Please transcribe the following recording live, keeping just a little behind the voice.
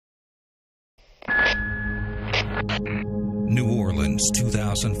New Orleans,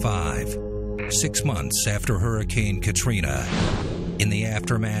 2005. 6 months after Hurricane Katrina. In the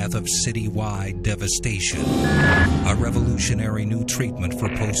aftermath of citywide devastation, a revolutionary new treatment for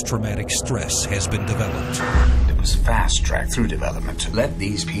post-traumatic stress has been developed. It was fast-tracked through development to let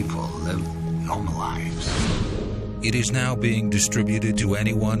these people live normal lives. It is now being distributed to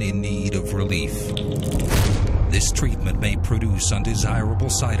anyone in need of relief. This treatment may produce undesirable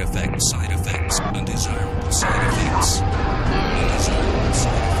side effects, undesirable side effects, undesirable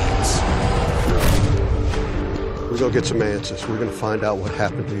side effects. We're gonna get some answers. We're gonna find out what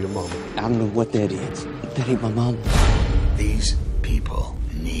happened to your mama. I don't know what that is. That ain't my mama. These people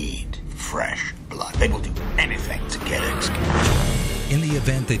need fresh blood. They will do anything to get it. In the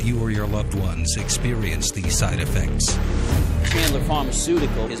event that you or your loved ones experience these side effects, Chandler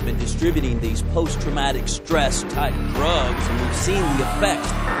Pharmaceutical has been distributing these post-traumatic stress type drugs, and we've seen the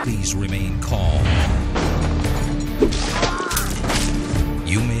effects. please remain calm.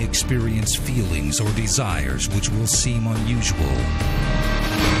 You may experience feelings or desires which will seem unusual.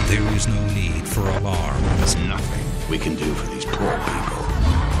 There is no need for alarm. There's nothing we can do for these poor people.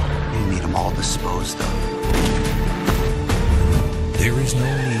 We need them all disposed of. There is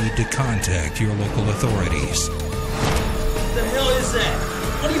no need to contact your local authorities. What the hell is that?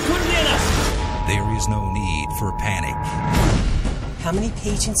 What are you putting in us? There is no need for panic. How many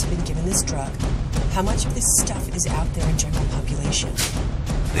patients have been given this drug? How much of this stuff is out there in general population?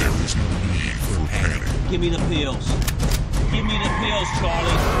 There is no need for panic. Give me the pills. Give me the pills,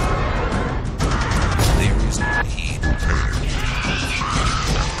 Charlie. There is no need.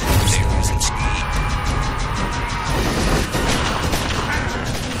 There is no need.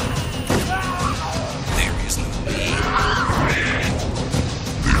 There is no need.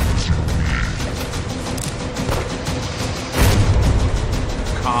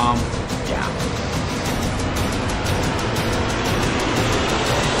 Calm down.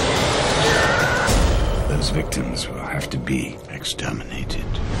 Those victims will have to be exterminated.